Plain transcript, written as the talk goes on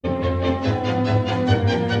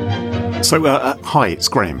Hi, it's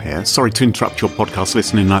Graham here. Sorry to interrupt your podcast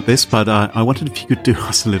listening like this, but I wondered if you could do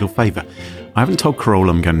us a little favour. I haven't told Carole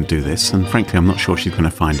I'm going to do this, and frankly, I'm not sure she's going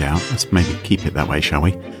to find out. Let's maybe keep it that way, shall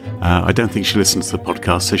we? I don't think she listens to the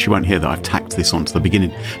podcast, so she won't hear that I've tacked this on to the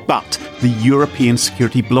beginning. But the European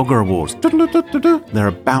Security Blogger Awards, they're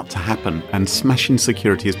about to happen, and Smashing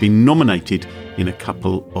Security has been nominated in a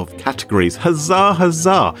couple of categories. Huzzah,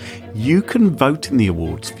 huzzah! You can vote in the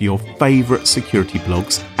awards for your favourite security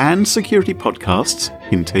blogs and security podcasts,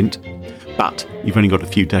 hint, hint. But you've only got a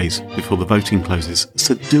few days before the voting closes,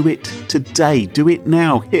 so do it today. Do it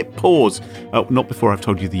now. Hit pause. Oh, not before I've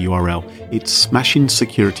told you the URL. It's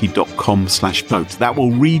smashingsecurity.com/vote. That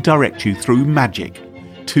will redirect you through magic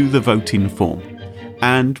to the voting form.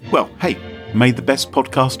 And, well, hey, may the best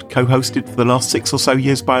podcast co-hosted for the last 6 or so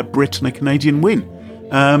years by a Brit and a Canadian win.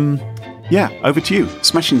 Yeah, over to you.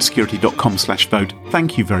 smashingsecurity.com/vote.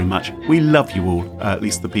 Thank you very much. We love you all, at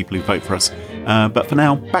least the people who vote for us. But for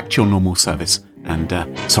now, back to your normal service. And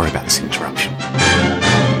sorry about this interruption.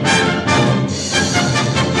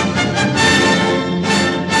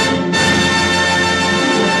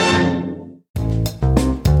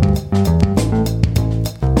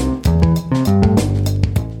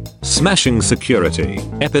 Smashing Security,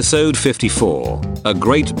 Episode 54, A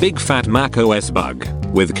Great Big Fat Mac OS Bug,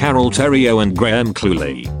 with Carole Theriault and Graham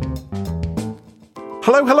Cluley.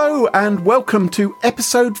 Hello, and welcome to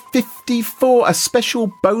episode 54, a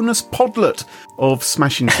special bonus podlet of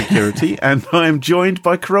Smashing Security, and I am joined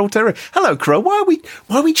by Carole Theriault. Hello, Carole. Why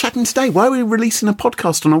are we chatting today? Why are we releasing a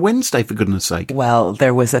podcast on a Wednesday, for goodness sake? Well,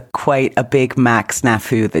 there was quite a big Mac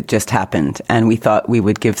snafu that just happened, and we thought we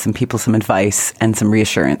would give some people some advice and some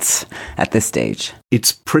reassurance at this stage.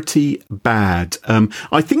 It's pretty bad.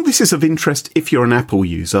 I think this is of interest if you're an Apple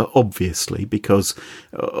user, obviously, because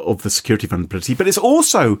of the security vulnerability. But it's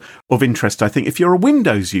also of interest, I think, if you're a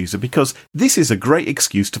Windows user, because this is a great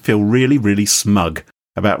excuse to feel really, really smug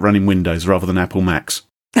about running Windows rather than Apple Macs.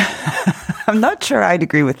 I'm not sure I'd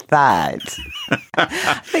agree with that.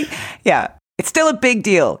 It's still a big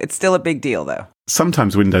deal. It's still a big deal, though.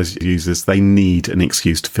 Sometimes Windows users, they need an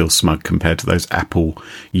excuse to feel smug compared to those Apple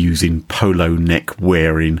using polo neck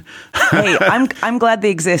wearing. Hey, I'm glad they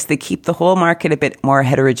exist. They keep the whole market a bit more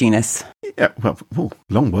heterogeneous. Yeah, well,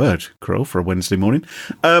 long word, Carole, for a Wednesday morning.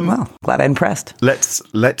 Well, glad I impressed.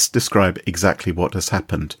 Let's describe exactly what has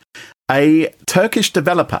happened. A Turkish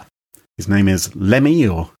developer, his name is Lemmy,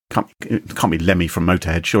 or can't be Lemmy from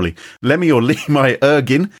Motorhead, surely. Lemmy or Lemay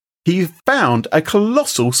Ergin. He found a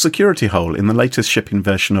colossal security hole in the latest shipping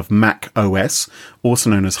version of Mac OS,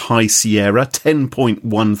 also known as High Sierra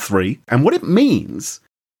 10.13. And what it means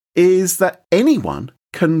is that anyone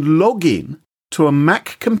can log in to a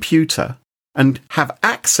Mac computer and have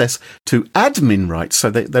access to admin rights.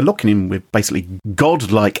 So they're locking in with basically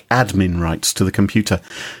godlike admin rights to the computer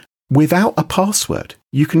without a password.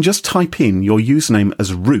 You can just type in your username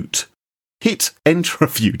as root, hit enter a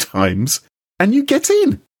few times, and you get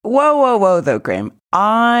in. Whoa, though, Graham.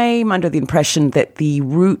 I'm under the impression that the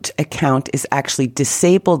root account is actually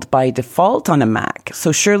disabled by default on a Mac.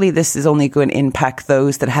 So surely this is only going to impact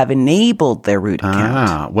those that have enabled their root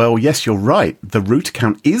account. Well, yes, you're right. The root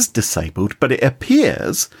account is disabled, but it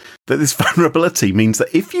appears that this vulnerability means that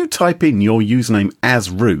if you type in your username as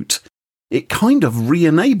root, it kind of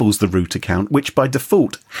re-enables the root account, which by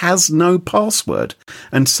default has no password.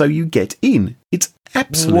 And so you get in. It's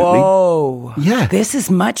absolutely... Whoa. Yeah. This is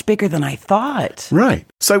much bigger than I thought. Right.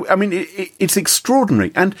 So, I mean, it's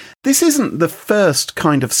extraordinary. And this isn't the first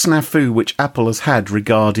kind of snafu which Apple has had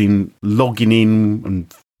regarding logging in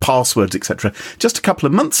and passwords, etc. Just a couple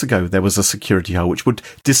of months ago, there was a security hole which would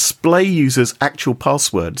display users' actual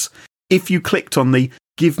passwords if you clicked on the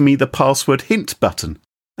Give Me the Password Hint button.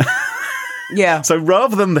 Yeah. So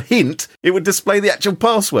rather than the hint, it would display the actual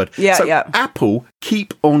password. Yeah. Apple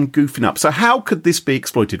keep on goofing up. So how could this be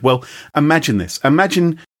exploited? Well, imagine this.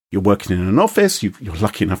 Imagine you're working in an office, you're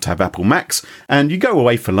lucky enough to have Apple Macs, and you go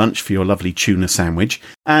away for lunch for your lovely tuna sandwich,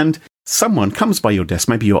 and someone comes by your desk,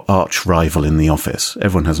 maybe your arch rival in the office.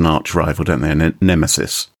 Everyone has an arch rival, don't they? A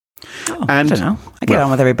nemesis. Oh, and, I don't know. I get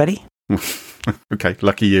on with everybody. Okay,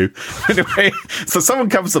 lucky you. Anyway, so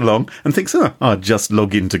someone comes along and thinks, I'll just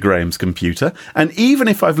log into Graham's computer. And even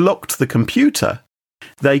if I've locked the computer,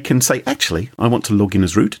 they can say, actually, I want to log in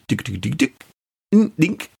as root.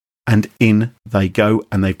 And in they go.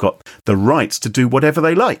 And they've got the rights to do whatever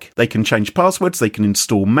they like. They can change passwords. They can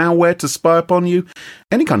install malware to spy upon you.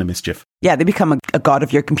 Any kind of mischief. Yeah, they become a god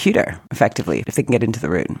of your computer, effectively, if they can get into the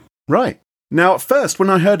root. Right. Now, at first, when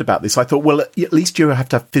I heard about this, I thought, well, at least you have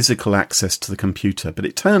to have physical access to the computer. But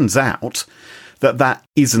it turns out that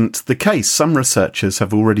isn't the case. Some researchers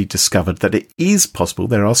have already discovered that it is possible.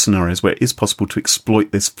 There are scenarios where it is possible to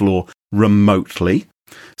exploit this flaw remotely.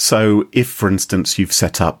 So if, for instance, you've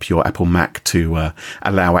set up your Apple Mac to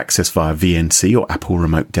allow access via VNC or Apple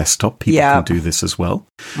Remote Desktop, people can do this as well.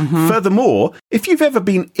 Mm-hmm. Furthermore, if you've ever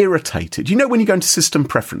been irritated, you know when you go into System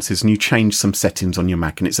Preferences and you change some settings on your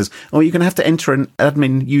Mac and it says, oh, you're going to have to enter an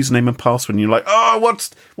admin username and password. And you're like, oh,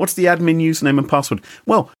 what's the admin username and password?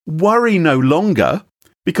 Well, worry no longer,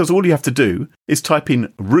 because all you have to do is type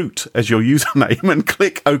in root as your username and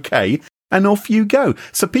click OK. And off you go.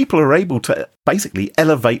 So people are able to basically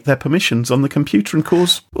elevate their permissions on the computer and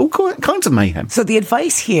cause all kinds of mayhem. So the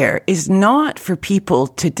advice here is not for people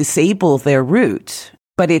to disable their root,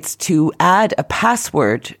 but it's to add a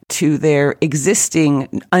password to their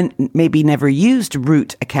existing, maybe never used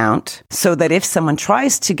root account, so that if someone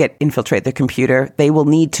tries to infiltrate their computer, they will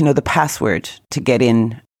need to know the password to get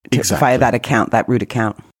in via that account, that root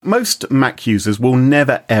account. Most Mac users will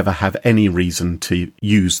never, ever have any reason to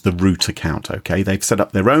use the root account, okay? They've set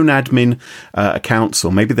up their own admin accounts,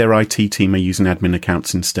 or maybe their IT team are using admin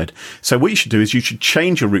accounts instead. So what you should do is you should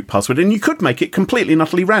change your root password, and you could make it completely and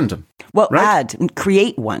utterly random. Well,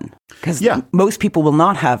 create one, because most people will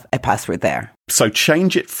not have a password there. So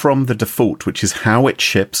change it from the default, which is how it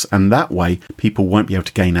ships, and that way people won't be able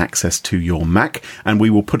to gain access to your Mac. And we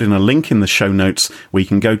will put in a link in the show notes where you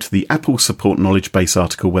can go to the Apple Support Knowledge Base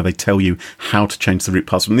article where they tell you how to change the root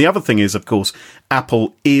password. And the other thing is, of course,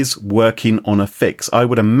 Apple is working on a fix. I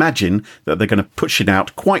would imagine that they're going to push it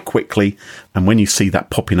out quite quickly. And when you see that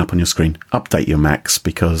popping up on your screen, update your Macs,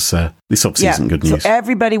 because this obviously isn't good news. So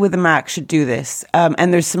everybody with a Mac should do this.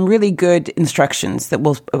 And there's some really good instructions that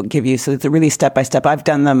we'll give you. So it's a really step-by-step. I've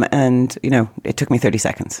done them, and, it took me 30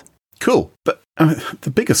 seconds. Cool. But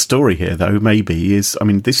the bigger story here, though, maybe is,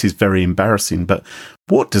 this is very embarrassing, but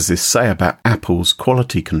what does this say about Apple's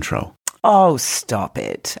quality control? Oh, stop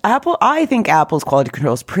it. I think Apple's quality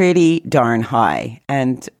control is pretty darn high.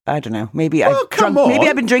 And I don't know, maybe I've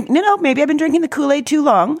been drinking the Kool-Aid too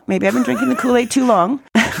long.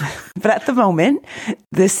 But at the moment,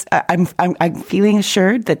 I'm feeling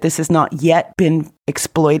assured that this has not yet been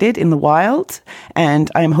exploited in the wild.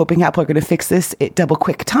 And I'm hoping Apple are going to fix this at double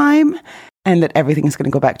quick time, and that everything is going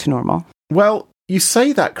to go back to normal. Well, you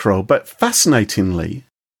say that, Kroll, but fascinatingly,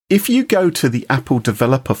 if you go to the Apple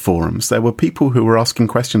developer forums, there were people who were asking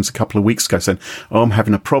questions a couple of weeks ago saying, oh, I'm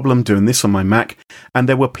having a problem doing this on my Mac. And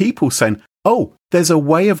there were people saying, oh, there's a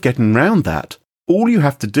way of getting around that. All you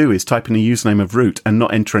have to do is type in a username of root and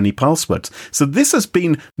not enter any passwords. So this has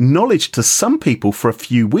been knowledge to some people for a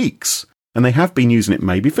few weeks, and they have been using it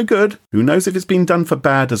maybe for good. Who knows if it's been done for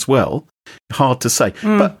bad as well? Hard to say.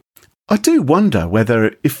 But I do wonder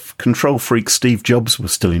whether if control freak Steve Jobs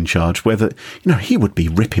was still in charge, whether, he would be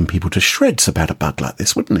ripping people to shreds about a bug like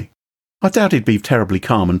this, wouldn't he? I doubt he'd be terribly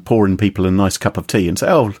calm and pouring people a nice cup of tea and say,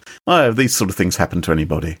 oh, these sort of things happen to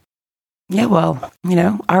anybody. Yeah, well,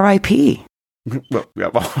 R.I.P. Well,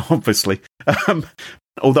 obviously.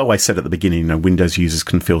 Although I said at the beginning, Windows users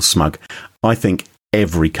can feel smug, I think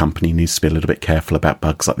every company needs to be a little bit careful about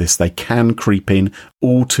bugs like this. They can creep in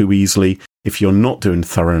all too easily. If you're not doing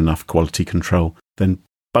thorough enough quality control, then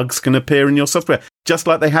bugs can appear in your software, just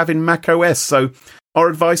like they have in Mac OS. So our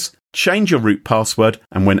advice, change your root password,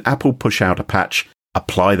 and when Apple push out a patch,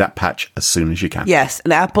 apply that patch as soon as you can. Yes,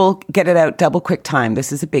 and Apple, get it out double quick time.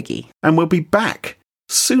 This is a biggie. And we'll be back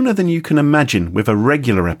sooner than you can imagine with a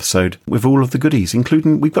regular episode with all of the goodies,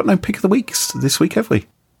 including we've got no pick of the week this week, have we?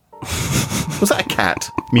 Was that a cat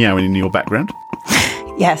meowing in your background?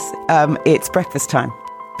 Yes, it's breakfast time.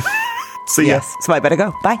 See ya. Yes, so I better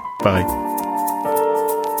go. Bye. Bye.